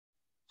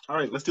All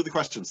right, let's do the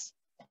questions.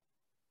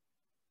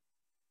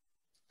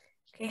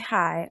 Okay,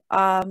 hi.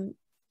 Can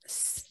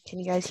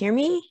you guys hear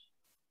me?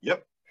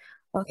 Yep.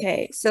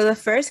 Okay, so the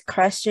first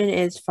question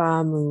is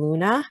from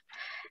Luna,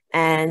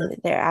 and Okay.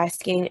 they're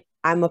asking,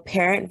 I'm a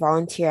parent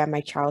volunteer at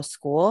my child's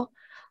school.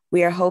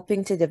 We are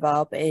hoping to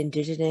develop an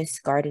indigenous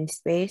garden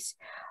space,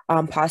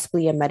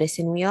 possibly a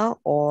medicine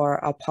wheel or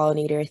a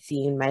pollinator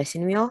themed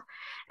medicine wheel,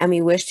 and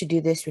we wish to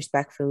do this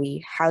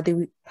respectfully. How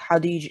do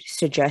you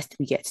suggest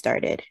we get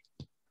started?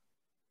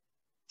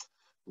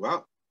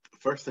 Well,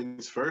 first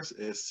things first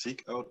is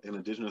seek out an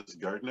Indigenous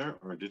gardener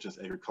or Indigenous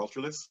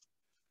agriculturalist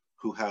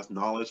who has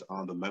knowledge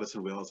on the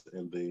medicine wheels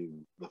and the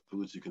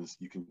foods you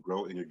can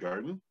grow in your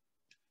garden,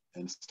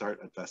 and start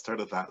it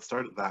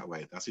that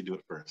way. That's how you do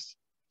it first.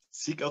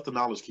 Seek out the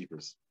knowledge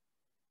keepers.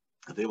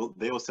 They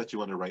will set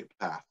you on the right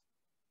path.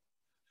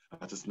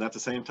 At the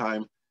same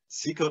time,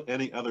 seek out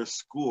any other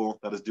school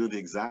that is doing the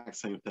exact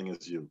same thing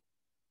as you.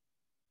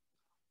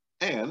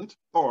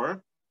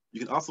 Or you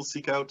can also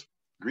seek out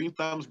Green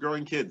Thumbs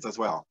Growing Kids as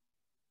well.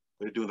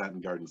 They're doing that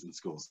in gardens and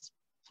schools.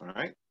 All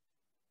right.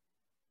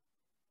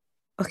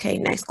 Okay,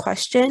 next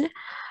question.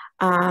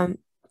 Um,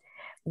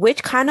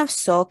 Which kind of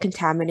soil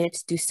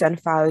contaminants do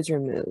sunflowers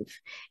remove?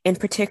 In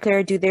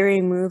particular, do they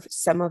remove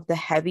some of the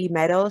heavy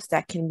metals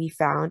that can be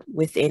found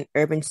within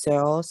urban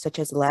soil, such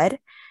as lead,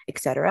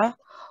 etc.?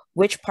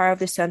 Which part of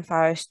the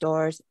sunflower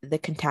stores the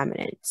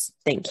contaminants?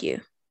 Thank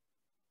you.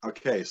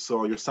 Okay,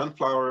 so your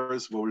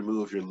sunflowers will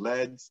remove your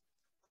leads.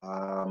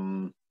 I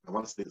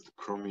want to say it's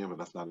chromium, but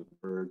that's not a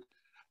word.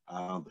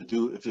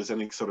 If there's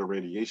any sort of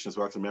radiation as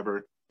well. Because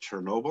remember,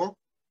 Chernobyl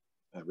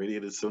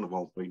radiated soon.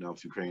 Well, right now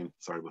it's Ukraine.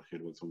 Sorry, we'll hear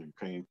what's from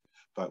Ukraine.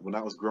 But when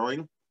that was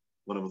growing,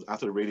 when it was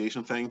after the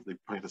radiation thing, they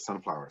planted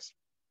sunflowers.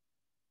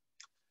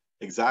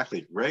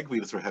 Exactly.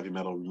 Ragweed is for heavy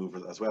metal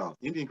removers as well.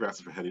 Indian grass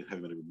is for heavy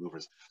metal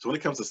removers. So when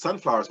it comes to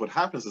sunflowers, what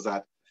happens is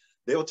that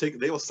they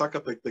will suck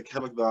up the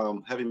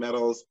chemical heavy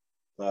metals,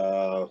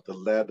 the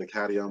lead, the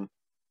cadmium,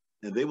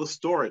 and they will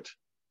store it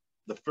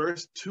the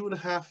first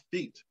 2.5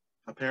 feet,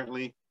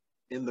 apparently,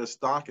 in their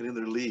stalk and in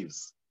their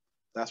leaves.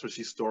 That's where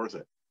she stores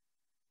it.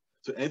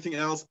 So anything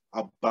else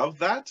above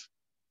that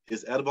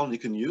is edible and you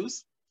can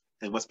use,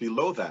 and what's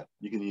below that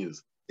you can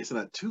use. It's in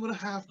that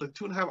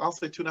 2.5, I'll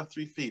say 2.5,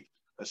 3 feet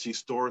that she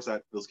stores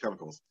those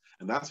chemicals,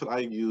 and that's what I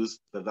use.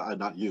 That I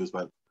not use,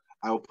 but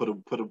I will put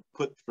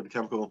for the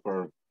chemical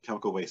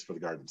waste for the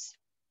gardens.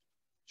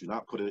 Do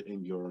not put it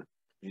in your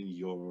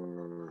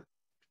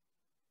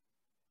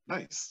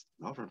nice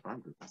Malvern Farm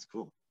Group. That's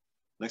cool.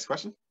 Next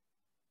question.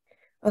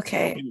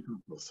 Okay.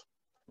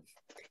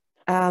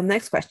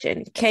 Next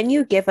question. Can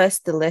you give us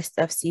the list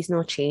of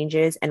seasonal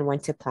changes and when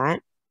to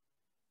plant?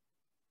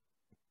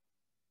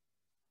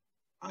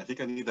 I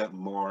think I need that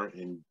more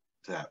in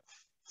depth.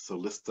 So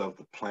list of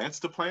the plants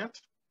to plant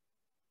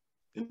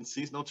in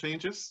seasonal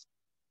changes.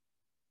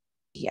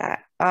 Yeah.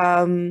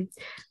 I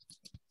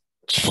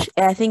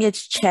think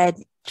it's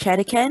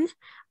Chediken.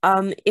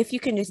 If you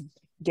can just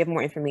give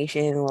more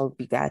information, we'll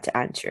be glad to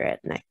answer it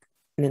in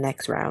the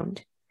next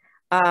round.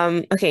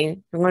 Okay,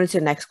 I'm going to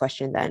the next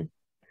question then.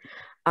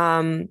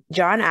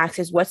 John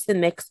asks, what's the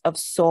mix of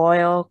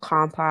soil,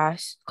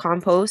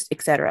 compost,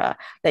 etc.,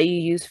 that you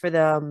use for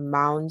the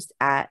mounds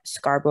at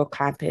Scarborough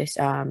Campus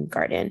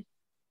Garden?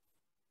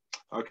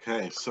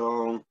 Okay,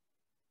 so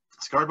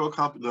Scarborough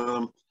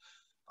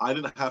I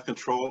didn't have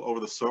control over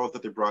the soil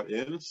that they brought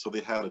in, so they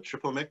had a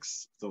triple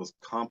mix. So it was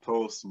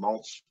compost,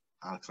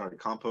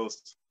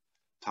 compost,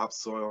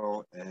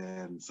 topsoil,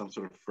 and some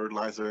sort of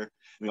fertilizer. And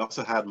we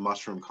also had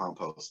mushroom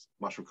compost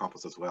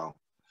as well.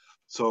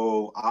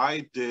 So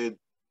I did,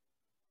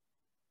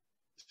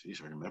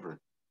 geez, I remember.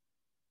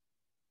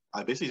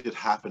 I basically did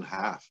half and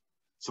half.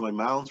 So my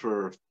mounds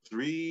were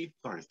 3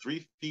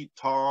 feet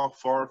tall,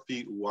 4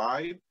 feet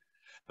wide.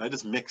 And I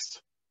just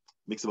mixed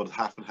about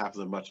half and half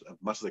as much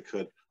as I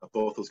could of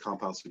both those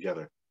compounds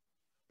together.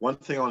 One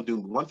thing I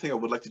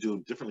would like to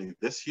do differently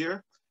this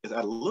year is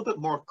add a little bit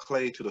more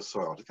clay to the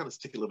soil, just kind of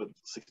stick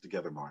it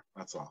together more.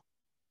 That's all.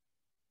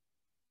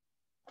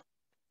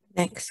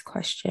 Next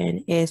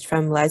question is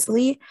from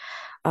Leslie.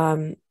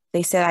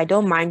 They said, I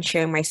don't mind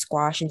sharing my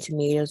squash and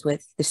tomatoes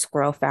with the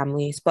squirrel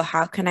families, but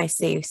how can I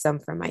save some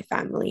for my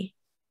family?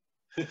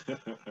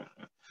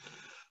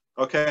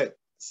 Okay,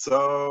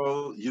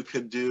 so you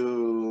can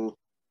do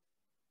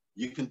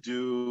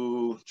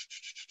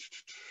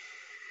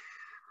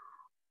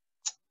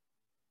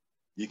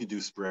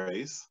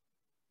sprays.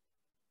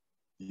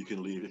 You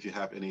can leave if you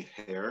have any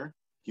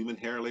human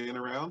hair laying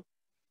around.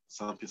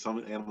 Some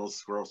animals,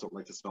 squirrels, don't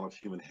like the smell of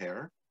human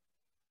hair.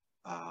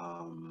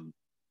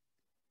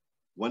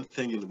 One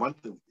thing,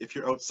 if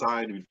you're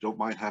outside and you don't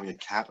mind having a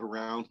cat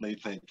around, maybe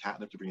plant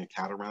catnip to bring a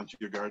cat around to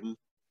your garden.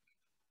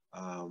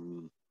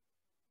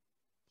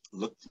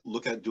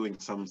 Look at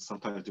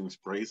sometimes doing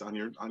sprays on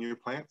your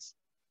plants.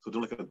 So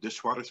don't look at a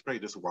dishwater spray,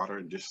 just water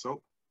and dish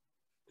soap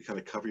to kind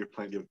of cover your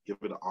plant, give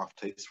it an off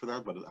taste for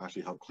them, but it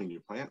actually help clean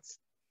your plants.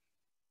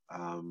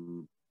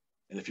 And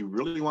if you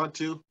really want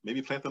to,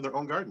 maybe plant them in their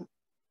own garden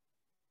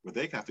where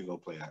they have to go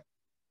play at.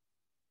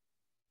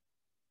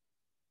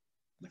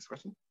 Next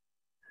question.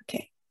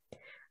 Okay.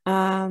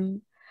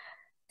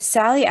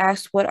 Sally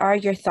asked, what are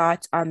your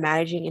thoughts on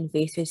managing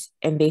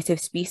invasive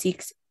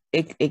species?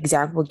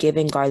 Example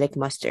given garlic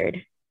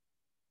mustard.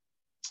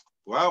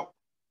 Well,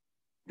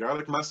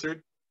 garlic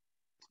mustard,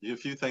 you do a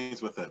few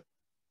things with it.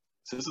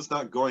 Since it's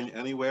not going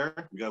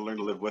anywhere, you got to learn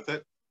to live with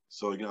it.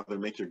 So you can either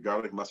make your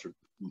garlic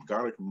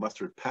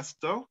mustard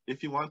pesto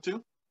if you want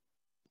to.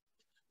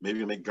 Maybe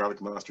you make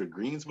garlic mustard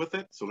greens with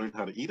it, so learn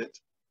how to eat it.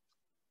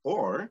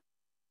 Or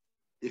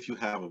if you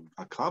have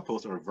a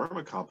compost or a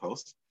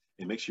vermicompost,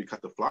 and make sure you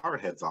cut the flower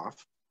heads off.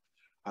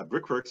 At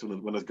Brickworks,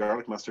 when there's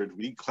garlic mustard,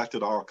 we collect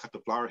it all, cut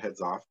the flower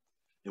heads off,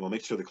 and we'll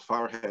make sure the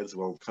flower heads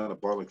will kind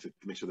of boil to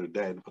make sure they're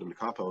dead and put them in the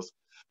compost.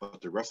 But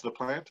the rest of the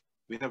plant,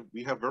 we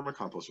have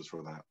vermicomposters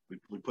for that.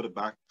 We put it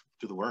back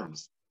to the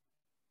worms.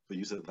 We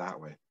use it that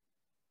way.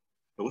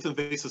 But with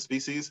invasive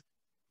species,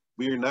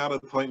 we are now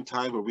at a point in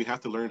time where we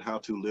have to learn how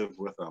to live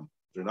with them.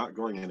 They're not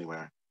going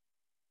anywhere.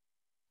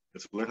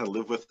 It's learn how to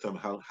live with them,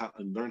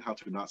 and learn how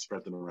to not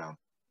spread them around.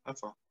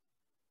 That's all.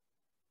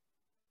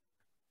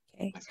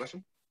 Okay. Next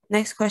question.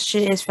 Next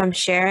question is from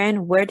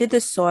Sharon. Where did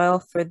the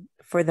soil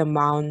for the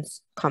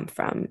mounds come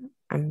from?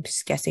 I'm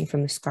just guessing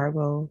from the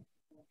Scarborough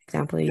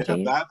example you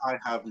gave. That I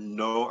have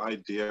no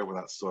idea where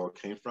that soil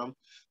came from.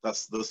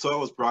 The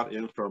soil was brought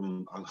in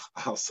from,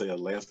 I'll say, a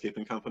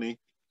landscaping company,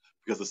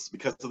 because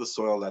of the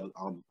soil that if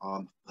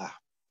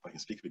I can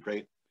speak, it'd be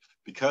great.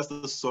 Because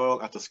the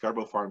soil at the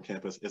Scarborough Farm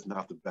campus is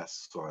not the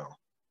best soil,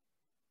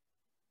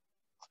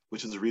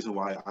 which is the reason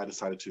why I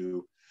decided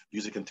to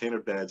use a container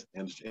beds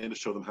and to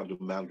show them how to do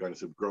mound gardens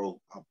to grow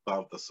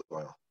above the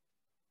soil.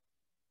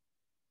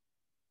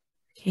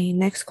 Okay,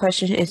 next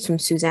question is from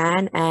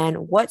Suzanne.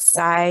 And what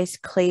size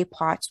clay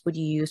pots would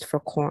you use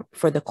for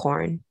the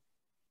corn?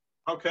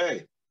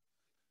 Okay.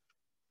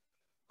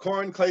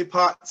 Corn clay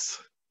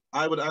pots.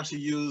 I would actually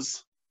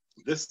use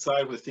this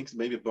size, which I think is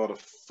maybe about a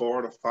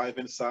 4 to 5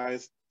 inch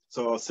size.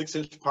 So a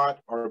 6-inch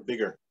pot or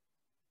bigger.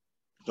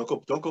 Don't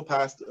go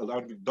past a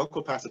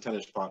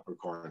 10-inch pot for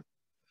corn.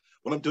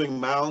 When I'm doing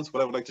mounds,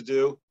 what I would like to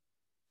do,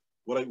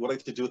 what I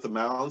like to do with the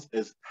mounds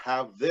is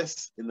have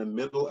this in the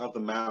middle of the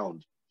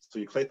mound. So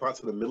your clay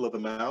pot's in the middle of the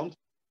mound,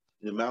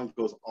 and the mound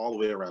goes all the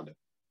way around it.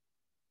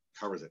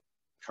 Covers it.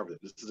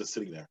 This is just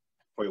sitting there.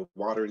 For your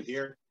water in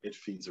here, it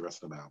feeds the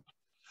rest of the mound.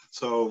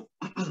 So,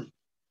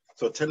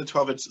 so 10 to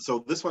 12 inch.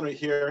 So this one right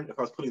here, if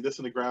I was putting this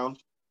in the ground,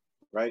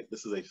 right?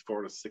 This is a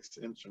 4 to 6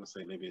 inch, I'm gonna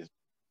say maybe a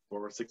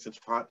 4 or 6 inch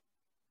pot.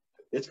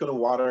 It's gonna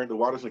water, the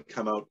water's gonna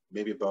come out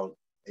maybe about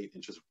 8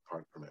 inches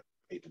apart from it.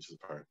 8 inches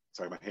apart.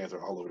 Sorry, my hands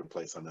are all over the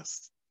place on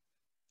this.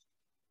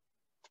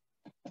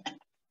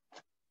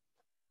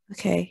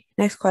 Okay,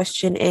 next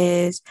question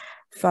is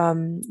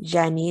from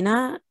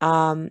Janina.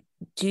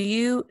 Do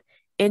you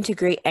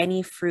integrate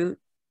any fruit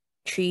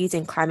trees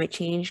in climate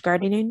change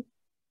gardening?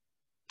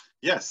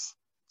 Yes.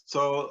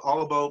 So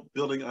all about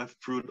building a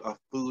food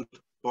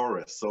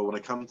forest. So when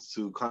it comes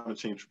to climate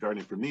change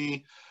gardening for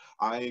me,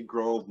 I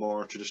grow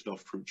more traditional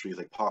fruit trees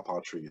like pawpaw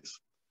trees.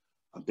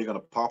 I'm big on the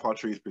pawpaw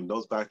trees, bring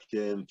those back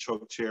in,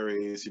 choke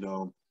cherries,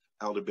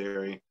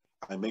 elderberry.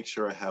 I make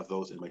sure I have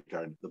those in my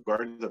garden. The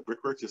garden, the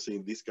Brickworks, you're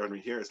seeing this garden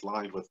right here is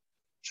lined with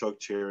choke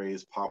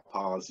cherries,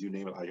 pawpaws, you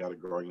name it, I got it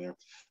growing there.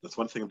 That's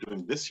one thing I'm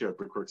doing this year at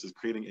Brickworks is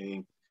creating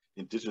a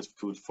indigenous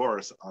food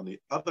forest on the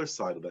other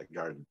side of that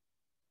garden.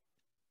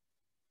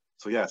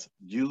 So yes,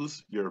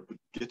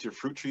 get your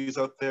fruit trees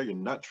out there, your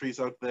nut trees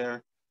out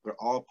there. They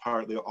all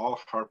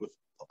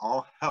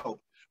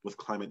help with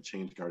climate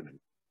change gardening.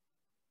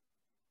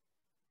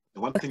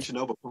 And one thing to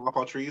know about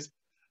pawpaw trees,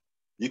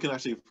 you can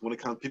actually, when it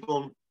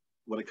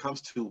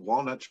comes to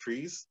walnut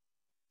trees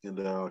and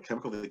the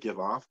chemical they give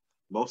off,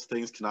 most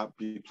things cannot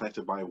be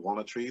planted by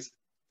walnut trees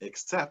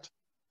except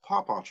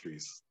pawpaw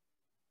trees.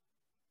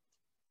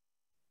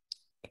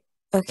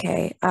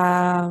 Okay,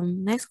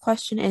 next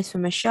question is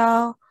from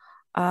Michelle.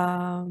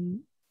 Or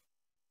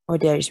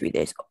did I just read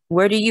this?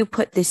 Where do you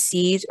put the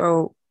seeds,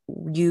 or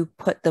you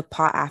put the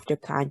pot after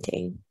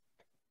planting?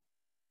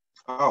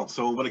 Oh,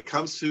 so when it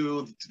comes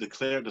to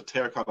the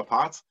terracotta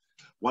pots,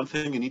 one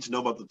thing you need to know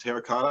about the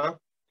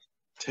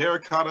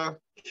terracotta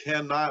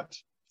cannot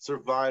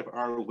survive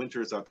our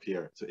winters up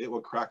here. So it will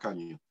crack on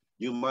you.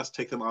 You must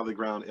take them out of the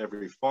ground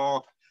every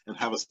fall and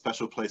have a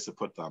special place to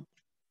put them.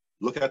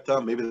 Look at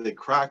them, maybe they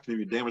cracked,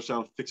 maybe damaged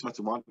them, fix them as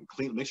you want,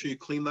 clean. Make sure you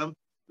clean them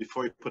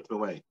before you put them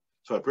away.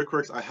 So at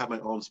Brickworks, I have my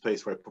own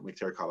space where I put my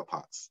terracotta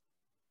pots.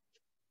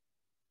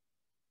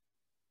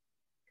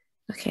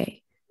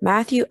 Okay.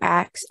 Matthew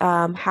asks,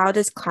 how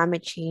does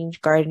climate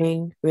change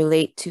gardening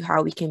relate to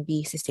how we can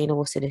be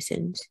sustainable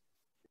citizens?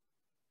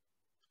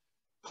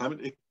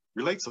 It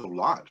relates a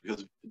lot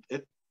because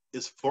it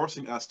is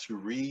forcing us to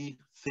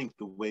rethink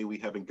the way we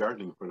have been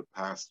gardening for the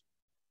past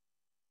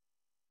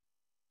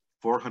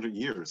 400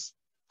 years.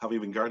 How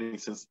we've been gardening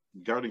since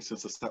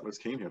the settlers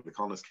came here, the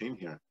colonists came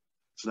here.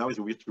 So now we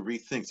have to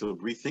rethink. So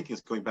rethinking is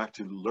going back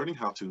to learning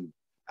how to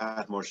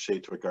add more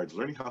shade to our gardens,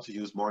 learning how to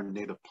use more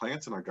native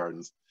plants in our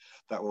gardens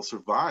that will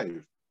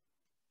survive,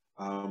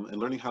 and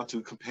learning how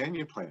to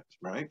companion plant,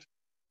 right?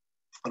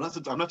 I'm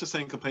not just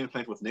saying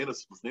plant with native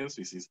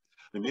species.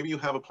 I mean, maybe you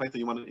have a plant that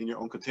you want in your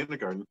own container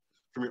garden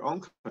from your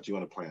own country you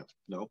want to plant.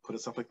 You know, put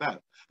it stuff like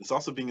that. It's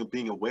also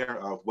being aware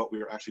of what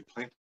we are actually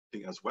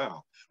planting as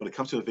well. When it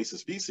comes to invasive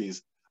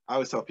species, I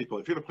always tell people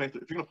if you're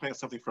going to plant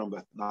something from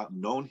that's not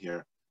known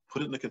here,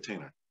 put it in a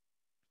container.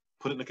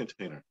 Put it in a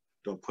container.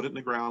 Don't put it in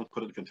the ground.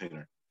 Put it in a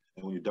container.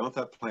 And when you're done with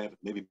that plant,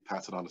 maybe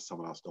pass it on to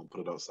someone else. Don't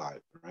put it outside,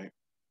 right?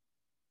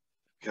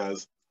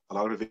 Because a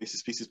lot of invasive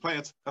species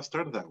plants have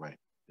started that way.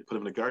 They put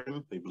them in a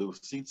garden, they blew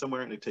seed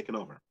somewhere, and they've taken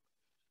over.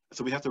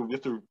 So we have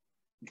to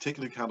take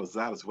into account of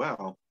that as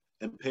well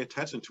and pay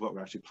attention to what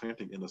we're actually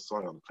planting in the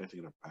soil and planting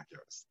in our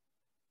backyards.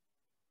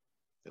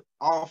 It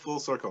all full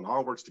circle and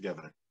all works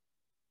together.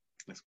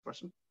 Next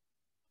question.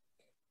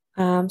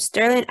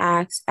 Sterling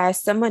asks,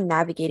 as someone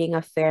navigating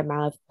a fair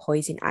amount of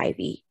poison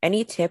ivy,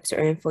 any tips or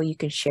info you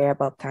can share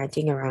about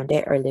planting around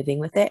it or living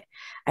with it?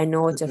 I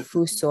know it's a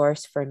food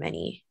source for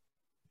many.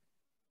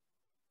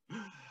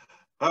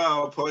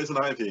 Oh, poison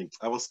ivy.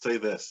 I will say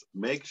this.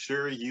 Make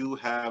sure you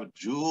have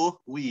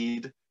jewel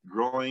weed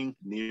growing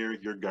near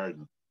your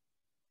garden.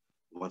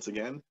 Once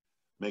again,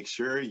 make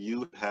sure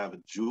you have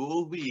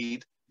jewel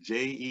weed,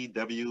 Jewel,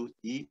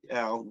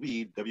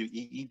 weed,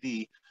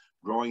 Weed,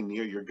 growing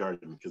near your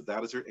garden, because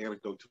that is your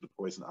antidote to the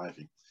poison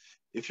ivy.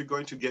 If you're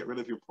going to get rid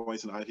of your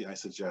poison ivy, I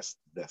suggest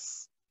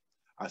this.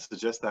 I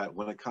suggest that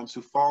when it comes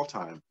to fall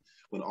time,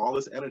 when all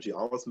this energy,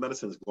 all this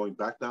medicine is going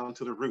back down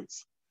to the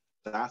roots,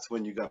 that's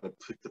when you got to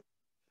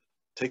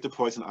take the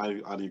poison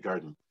ivy out of your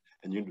garden.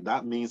 And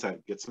that means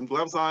that get some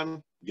gloves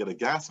on, get a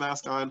gas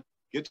mask on,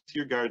 get to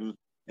your garden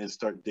and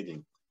start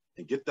digging.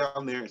 And get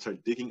down there and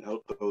start digging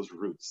out those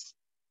roots.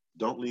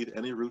 Don't leave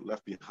any root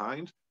left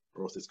behind,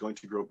 or else it's going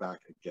to grow back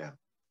again.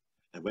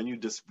 And when you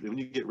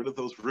get rid of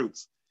those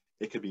roots,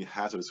 it could be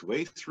hazardous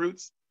waste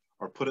roots,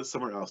 or put it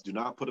somewhere else. Do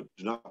not put it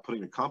in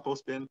your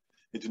compost bin,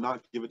 and do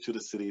not give it to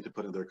the city to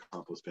put in their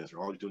compost bins.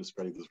 All you're doing is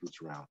spreading those roots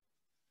around.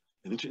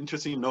 An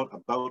interesting note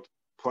about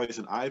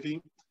poison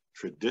ivy: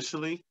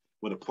 traditionally,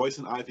 when a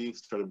poison ivy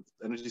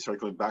energy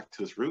started going back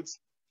to its roots,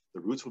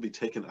 the roots will be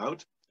taken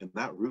out, and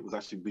that root will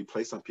actually be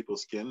placed on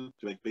people's skin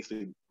to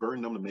basically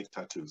burn them to make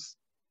tattoos.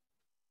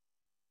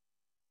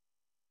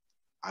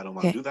 I don't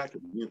want to do that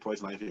because me and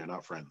poison ivy are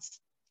not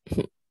friends.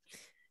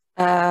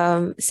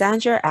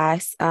 Sandra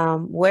asks,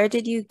 where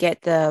did you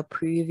get the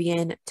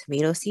Peruvian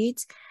tomato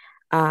seeds?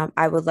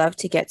 I would love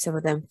to get some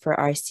of them for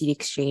our seed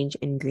exchange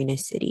in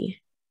Greenest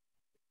City.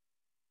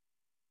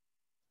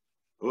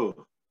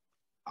 Oh,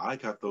 I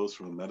got those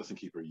from a medicine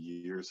keeper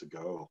years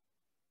ago.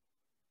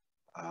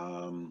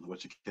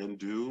 What you can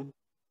do,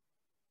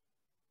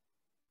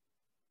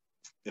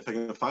 if I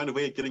can find a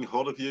way of getting a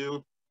hold of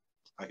you,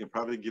 I can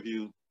probably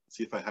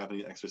see if I have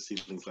any extra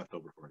seedlings left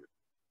over for you.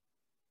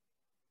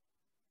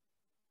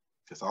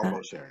 It's all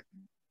about sharing.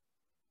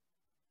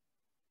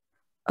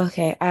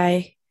 Okay,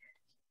 I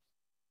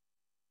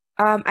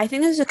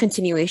think this is a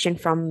continuation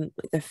from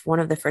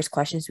one of the first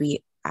questions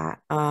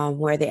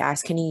where they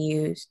asked, can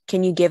you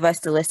give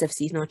us the list of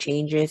seasonal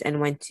changes and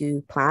when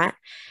to plant?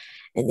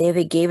 And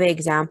they gave an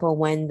example: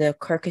 when the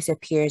crocus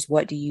appears,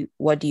 what do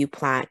you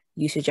plant?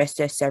 You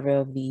suggested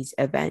several of these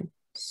events.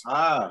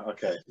 Ah,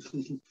 okay.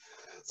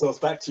 So it's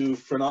back to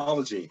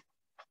phrenology.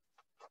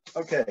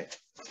 Okay.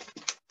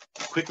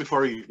 Quick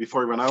before we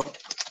run out,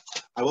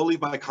 I will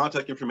leave my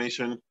contact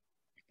information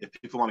if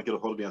people want to get a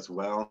hold of me as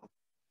well,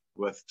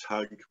 with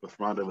Tug, with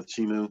Rhonda, with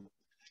Chimu.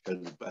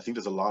 And I think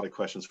there's a lot of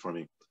questions for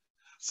me.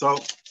 So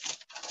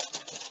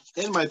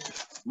in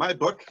my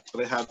book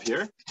that I have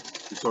here,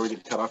 before we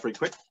get cut off very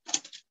quick,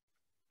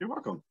 you're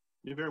welcome.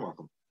 You're very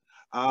welcome.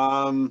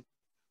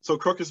 So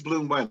crocus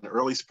bloom when?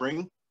 Early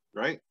spring,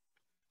 right?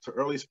 So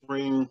early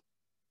spring,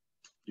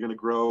 you're gonna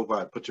grow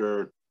what? Put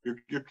your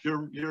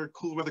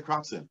cool weather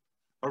crops in.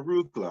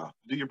 Arugula,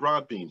 do your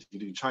broad beans, you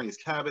do Chinese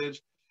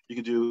cabbage, you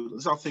can do,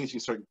 these are all things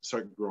you can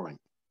start growing,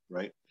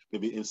 right?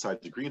 Maybe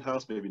inside the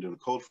greenhouse, maybe doing a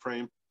cold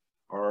frame,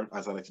 or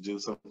as I like to do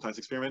sometimes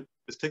experiment,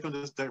 just take on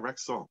this direct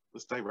sow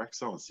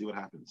and see what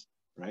happens,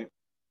 right?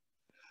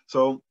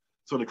 So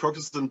when the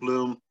crocus is in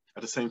bloom,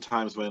 at the same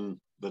time as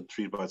when the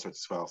tree buds start to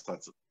swell, so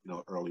that's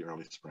early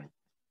spring.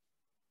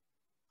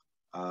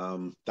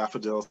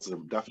 Daffodils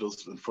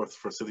for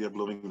forsythia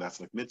blooming,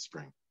 that's like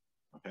mid-spring,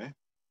 okay?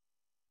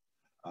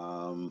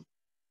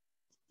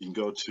 You can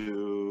go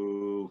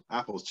to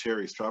apples,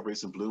 cherries,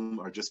 strawberries in bloom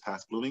are just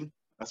past blooming.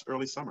 That's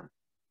early summer.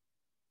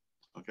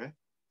 Okay.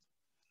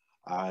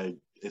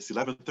 It's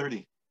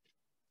 11:30.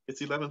 It's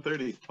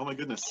 11:30. Oh my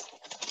goodness.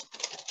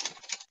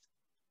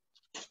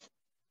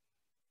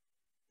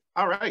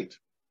 All right.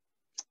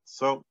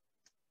 So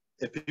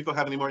if people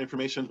have any more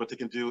information, what they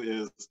can do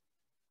is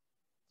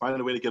find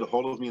a way to get a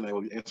hold of me, and I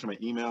will answer my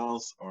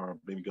emails, or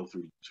maybe go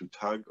through to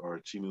Tug or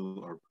Chimu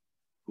or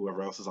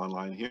whoever else is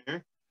online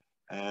here.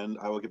 And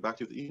I will get back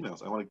to you with the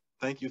emails. I want to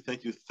thank you,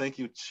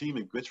 Chim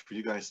and Gwitch, for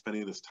you guys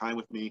spending this time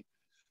with me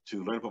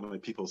to learn about my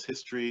people's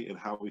history and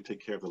how we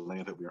take care of the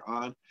land that we're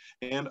on,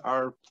 and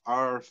our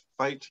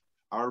fight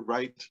for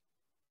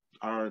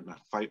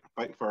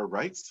our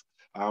rights,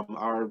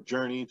 our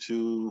journey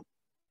to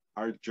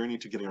our journey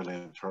to getting our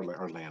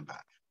land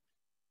back.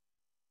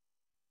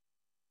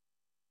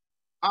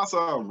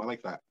 Awesome, I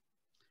like that.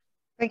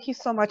 Thank you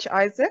so much,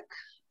 Isaac.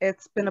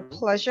 It's been a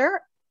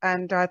pleasure,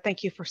 and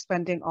thank you for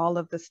spending all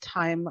of this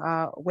time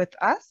with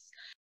us.